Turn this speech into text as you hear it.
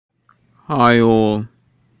Hi all.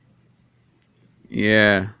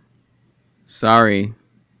 Yeah, sorry.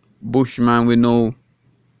 Bushman with no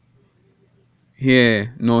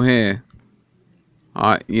hair, no hair.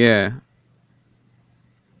 Yeah,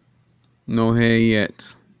 no hair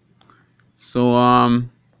yet. So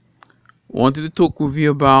wanted to talk with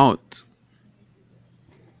you about,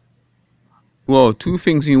 well, two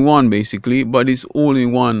things in one basically, but it's all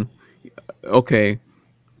in one. Okay.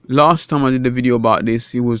 Last time I did a video about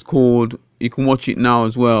this, it was called, you can watch it now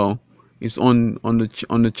as well. It's on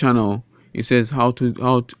the channel. It says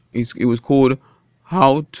it was called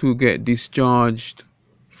how to get discharged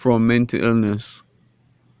from mental illness.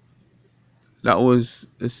 That was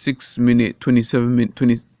a 6 minute 27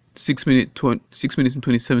 minute 6 minutes and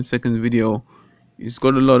 27 seconds video. It's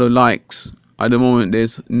got a lot of likes. At the moment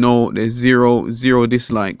there's zero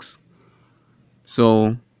dislikes.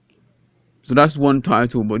 So that's one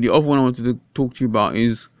title, but the other one I wanted to talk to you about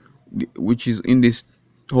is, which is in this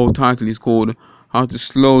whole title, is called how to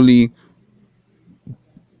slowly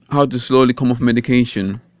come off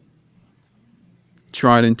medication,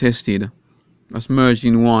 tried and tested. That's merged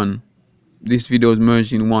in one. This video is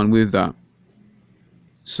merged in one with that.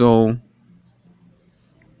 So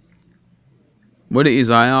what it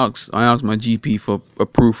is, I asked my GP for a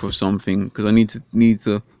proof of something, because I need to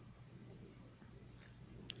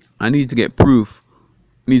get proof.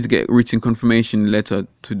 I need to get written confirmation letter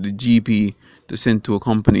to the GP to send to a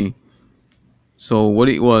company. So what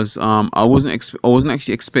it was, I wasn't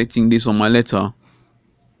actually expecting this on my letter,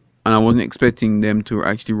 and I wasn't expecting them to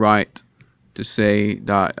actually write to say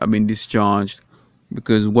that I've been discharged,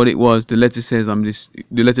 because what it was, the letter says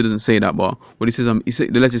the letter doesn't say that, but what it says,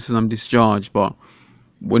 the letter says I'm discharged, but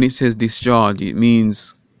when it says discharge, it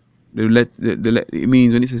means it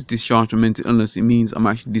means when it says discharge from mental illness, it means I'm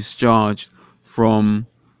actually discharged from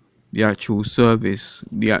the actual service,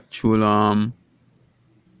 the actual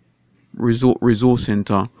resource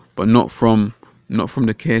center, but not from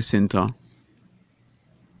the care center.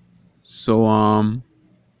 So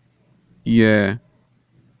yeah,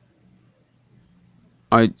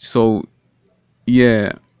 I so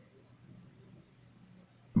yeah,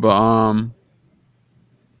 but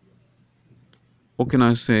what can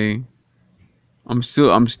I say? I'm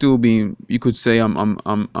still being, you could say I'm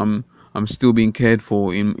still being cared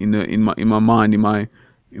for in my mind, in my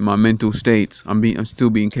mental state. I'm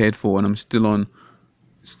still being cared for, and I'm still on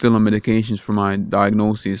medications for my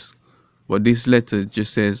diagnosis. But this letter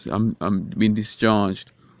just says I'm being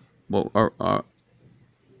discharged. But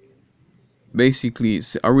basically,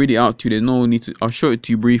 I read it out to you. There's no need to. I'll show it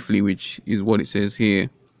to you briefly, which is what it says here.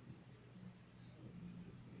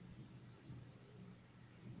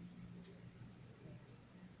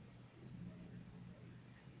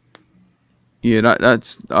 Yeah,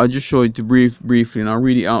 that's. I'll just show it to briefly, and I'll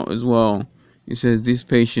read it out as well. It says this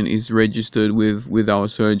patient is registered with our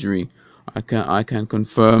surgery. I can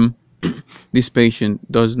confirm this patient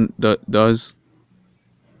does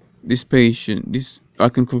this patient this I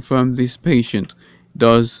can confirm this patient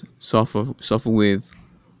does suffer with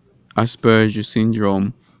Asperger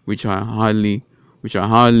syndrome, which I hardly which I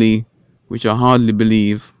hardly which I hardly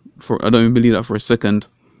believe for. I don't even believe that for a second.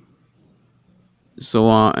 So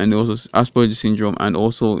and also Asperger syndrome, and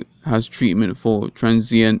also has treatment for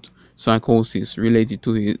transient psychosis related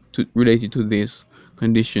to this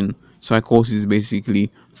condition. Psychosis is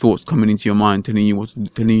basically thoughts coming into your mind telling you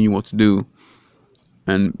what to do.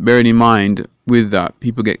 And bearing in mind, with that,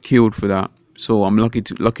 people get killed for that. So I'm lucky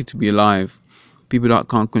to be alive. People that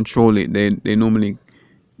can't control it, they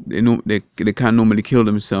can't normally kill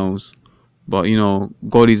themselves. But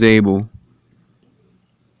God is able,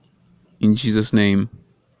 in Jesus' name.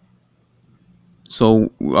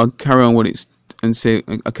 So I'll carry on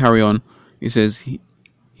I carry on. It says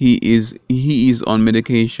he is on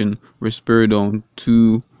medication, risperidone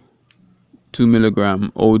 2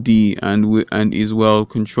 milligram OD, and is well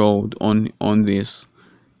controlled on this.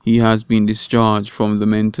 He has been discharged from the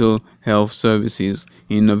mental health services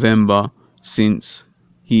in November. Since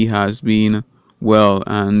he has been well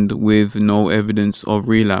and with no evidence of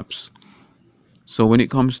relapse. So when it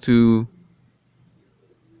comes to,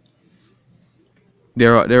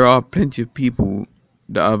 there are plenty of people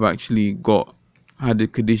that have actually had the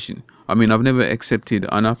condition. I mean, I've never accepted,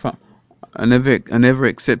 and I never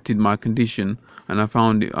accepted my condition, and I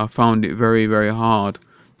found it very, very hard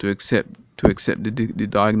to accept the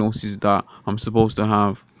diagnosis that I'm supposed to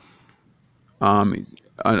have.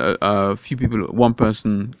 A few people, one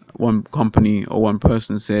person, one company, or one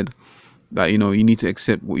person said that you need to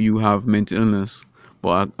accept what you have, mental illness,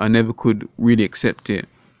 but I never could really accept it.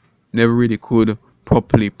 Never really could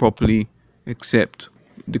properly accept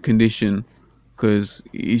the condition, because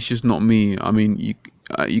it's just not me. I mean,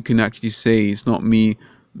 you can actually say it's not me.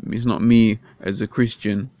 It's not me as a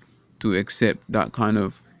Christian to accept that kind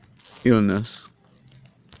of illness.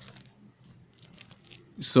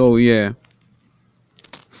 So yeah,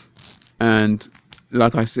 and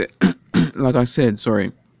like I said,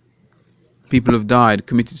 sorry, people have died,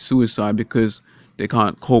 committed suicide because they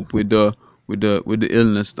can't cope with the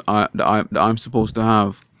illness that I'm supposed to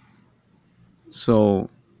have. So,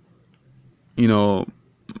 you know,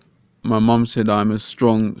 my mom said I'm a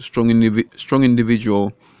strong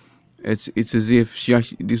individual. It's as if she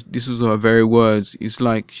actually, this was her very words. It's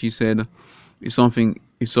like she said, if something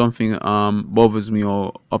bothers me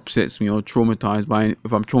or upsets me or if I'm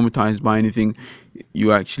traumatized by anything,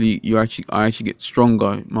 I actually get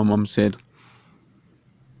stronger. My mom said,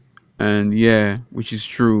 and yeah, which is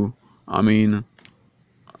true. I mean,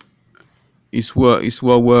 it's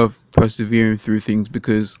well worth persevering through things,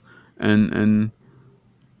 because and and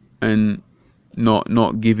and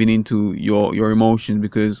not giving into your emotions,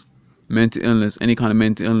 because mental illness, any kind of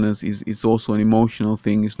mental illness, is it's also an emotional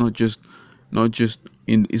thing. It's not just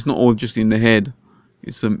in it's not all just in the head.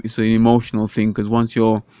 It's an emotional thing, because once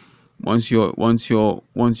your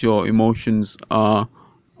emotions are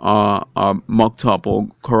mucked up or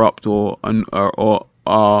corrupt or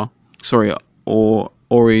sorry, or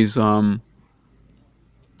is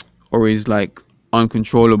like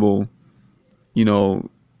uncontrollable, you know,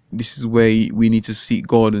 this is where we need to seek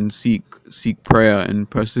God and seek prayer and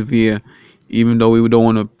persevere. Even though we don't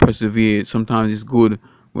want to persevere, sometimes it's good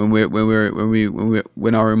when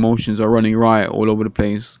our emotions are running riot all over the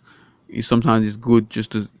place. Sometimes it's good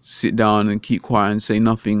just to sit down and keep quiet and say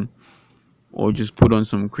nothing, or just put on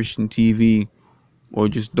some Christian TV, or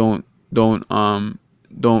just don't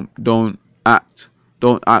act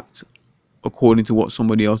don't act according to what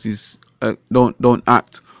somebody else is. Don't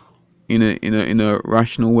act in a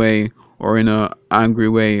rational way or in a angry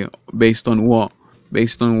way based on what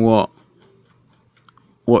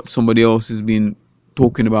somebody else has been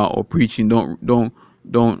talking about or preaching.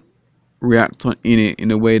 Don't react in it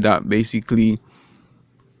in a way that basically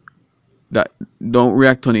that don't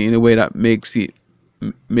react on it in a way that makes it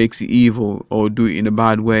evil, or do it in a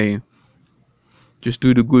bad way. Just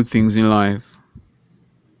do the good things in life,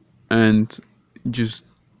 and just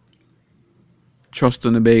trust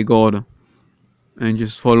and obey God, and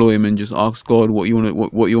just follow Him, and just ask God what you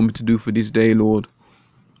want me to do for this day, Lord.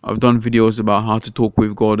 I've done videos about how to talk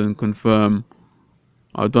with God and confirm.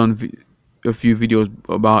 I've done a few videos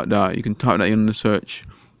about that. You can type that in the search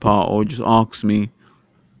part, or just ask me.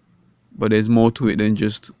 But there's more to it than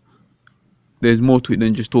just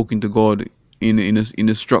talking to God in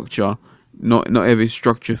a structure. Not every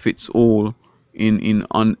structure fits all in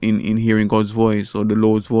hearing God's voice or the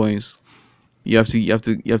Lord's voice. You have to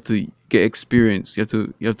get experience. You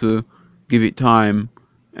have to give it time,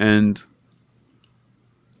 and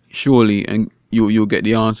surely, and you'll get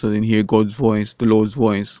the answer and hear God's voice, the Lord's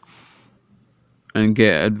voice, and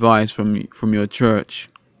get advice from your church.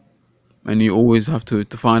 And you always have to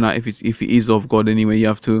find out if it is of God anyway. You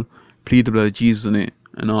have to plead the blood of Jesus on it,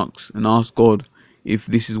 and ask God if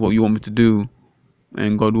this is what you want me to do,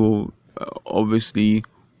 and God will obviously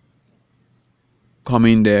come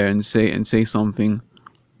in there and say something.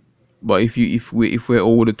 But if we're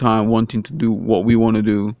all the time wanting to do what we want to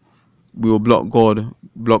do, we will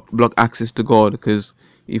block access to God. Because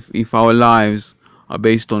if our lives are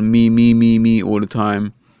based on me all the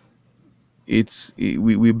time,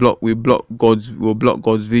 we'll block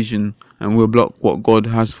God's vision, and we'll block what God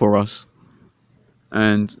has for us.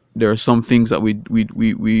 And there are some things that we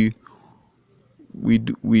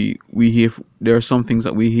hear. There are some things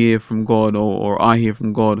that we hear from God, or I hear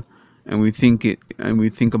from God, and we think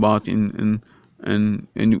about it, and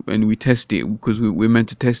we test it, because we're meant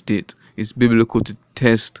to test it. It's biblical to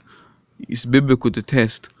test. It's biblical to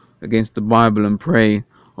test against the Bible and pray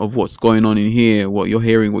of what's going on in here, what you're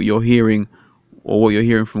hearing, or what you're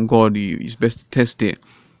hearing from God. It's best to test it,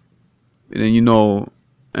 and then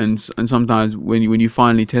and sometimes when you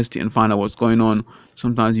finally test it and find out what's going on,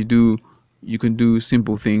 sometimes you can do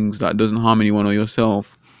simple things that doesn't harm anyone or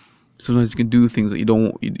yourself. Sometimes you can do things that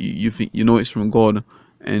you think it's from God,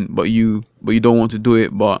 but you don't want to do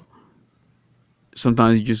it. But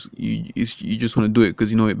sometimes you just want to do it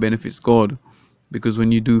because it benefits God. Because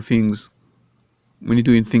when you're doing things,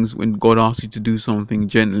 when God asks you to do something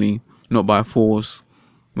gently, not by force,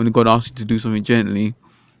 when God asks you to do something gently,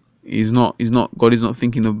 God is not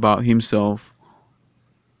thinking about Himself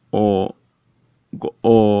or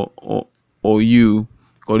or you.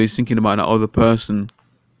 God is thinking about that other person.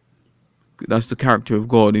 That's the character of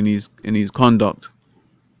God in his conduct.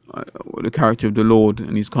 the character of the Lord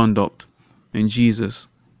and His conduct in Jesus.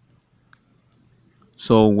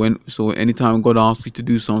 So anytime God asks you to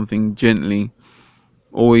do something, gently,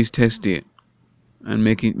 always test it and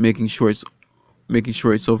making sure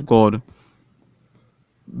it's of God,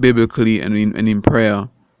 biblically and in prayer,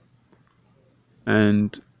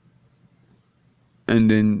 and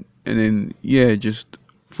then yeah, just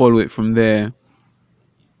follow it from there.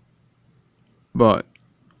 But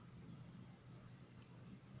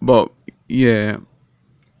but yeah,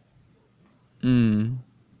 mm,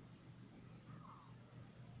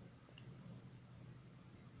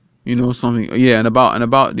 you know something. Yeah, and about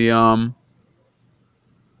the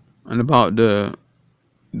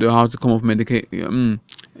how to come off medication.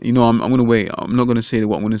 You know, I'm gonna wait. I'm not gonna say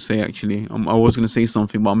what I'm gonna say. Actually, I was gonna say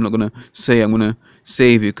something, but I'm not gonna say. I'm gonna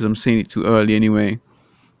save it because I'm saying it too early anyway.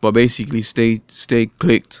 But basically, stay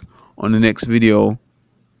clicked on the next video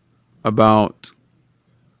about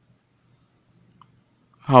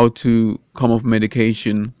how to come off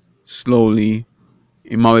medication slowly.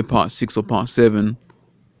 It might be part 6 or part 7.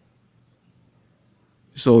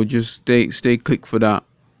 So just stay clicked for that,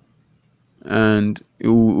 and it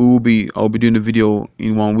will be I'll be doing a video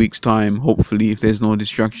in 1 week's time, hopefully, if there's no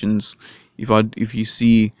distractions. If you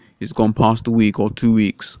see it's gone past a week or 2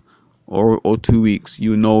 weeks, or 2 weeks,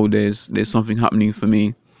 you know there's something happening for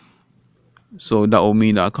me. So that will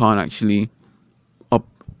mean that I can't actually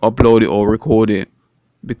upload it or record it,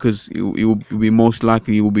 because it will be most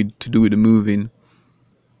likely it will be to do with the moving.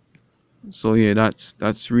 So yeah,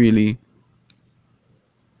 that's really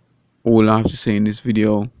all I have to say in this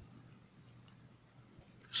video.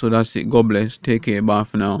 So that's it. God bless. Take care. Bye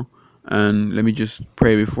for now. And let me just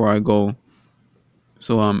pray before I go.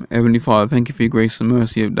 So Heavenly Father, thank you for your grace and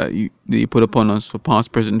mercy that you put upon us for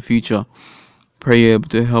past, present, and future. Pray you're able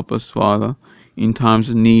to help us, Father, in times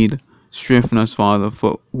of need. Strengthen us, Father,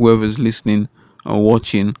 for whoever's listening or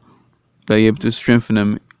watching, that you're able to strengthen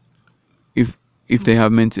them if they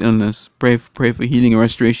have mental illness. Pray for healing and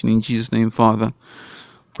restoration in Jesus' name, Father.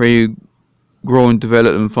 Pray you grow and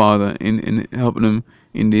develop them, Father, in helping them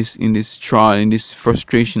in this trial, in this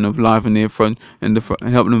frustration of life, and their front and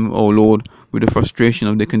help them, oh Lord, with the frustration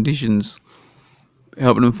of their conditions.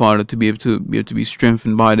 Help them, Father, to be able to be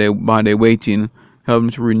strengthened by their waiting. Help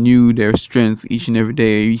them to renew their strength each and every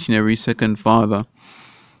day, each and every second, Father.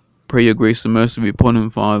 Pray your grace and mercy be upon them,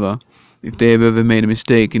 Father. If they have ever made a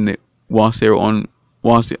mistake whilst they're on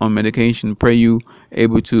medication, pray you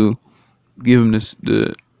able to give them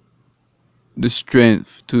the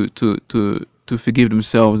strength to forgive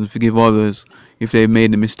themselves and forgive others if they've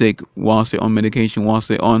made a mistake whilst they're on medication, whilst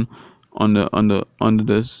they're under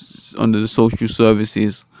the social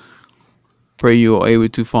services. Pray you are able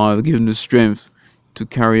to, Father, give them the strength to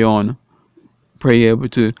carry on. Pray you're able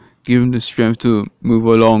to give them the strength to move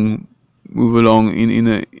along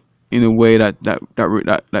in a way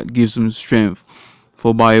that gives them strength.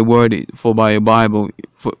 For by your word, for by your Bible,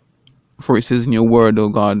 for it says in your word, oh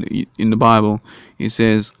God, in the Bible, it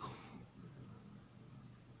says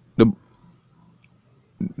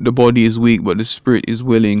the body is weak, but the spirit is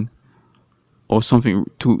willing, or something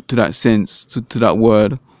to that sense, to that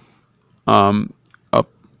word. Um, I,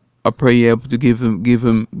 I pray you're able to give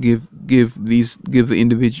the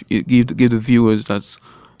individual, give the viewers that's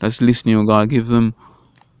listening, oh God, give them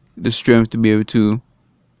the strength to be able to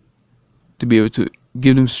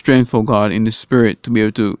give them strength, oh God, in the spirit, to be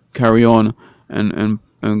able to carry on and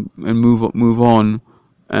move on,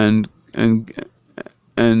 and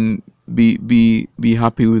and be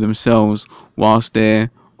happy with themselves whilst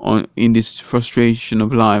they're in this frustration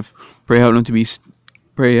of life. Pray help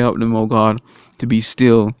them, oh God, to be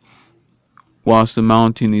still whilst the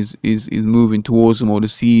mountain is moving towards them, or the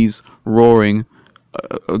seas roaring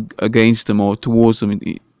against them or towards them,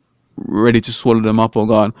 ready to swallow them up, oh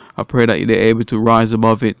God. I pray that they're able to rise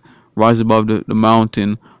above it, rise above the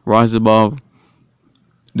mountain, rise above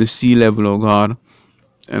the sea level, oh God.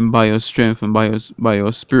 And by your strength and by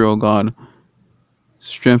your spirit, oh God,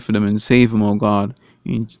 strengthen them and save them, oh God.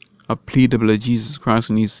 I plead the blood of Jesus Christ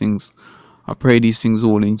in these things. I pray these things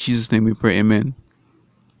all in Jesus' name we pray, amen.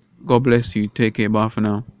 God bless you. Take care. Bye for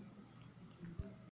now.